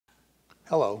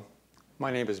Hello, my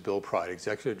name is Bill Pride,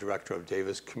 Executive Director of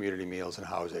Davis Community Meals and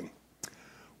Housing.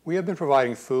 We have been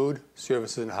providing food,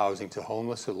 services, and housing to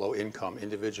homeless and low-income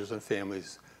individuals and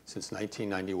families since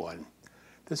 1991.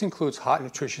 This includes hot,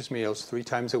 nutritious meals 3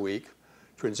 times a week,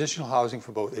 transitional housing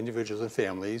for both individuals and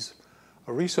families,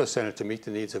 a resource center to meet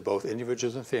the needs of both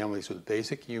individuals and families with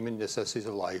basic human necessities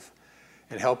of life,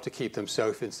 and help to keep them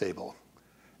safe and stable.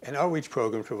 An outreach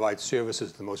program provides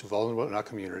services to the most vulnerable in our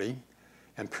community,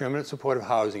 and permanent supportive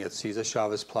housing at Cesar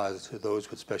Chavez Plaza to those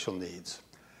with special needs.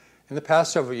 In the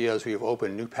past several years, we have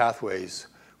opened new pathways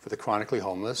for the chronically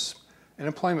homeless, an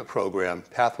employment program,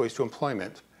 Pathways to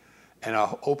Employment, and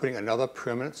are opening another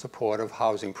permanent supportive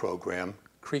housing program,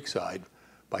 Creekside,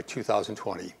 by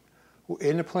 2020. We're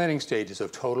in the planning stages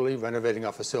of totally renovating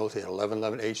our facility at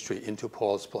 1111 H Street into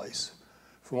Paul's Place.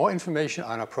 For more information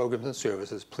on our programs and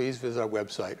services, please visit our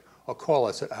website or call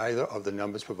us at either of the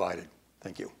numbers provided.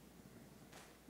 Thank you.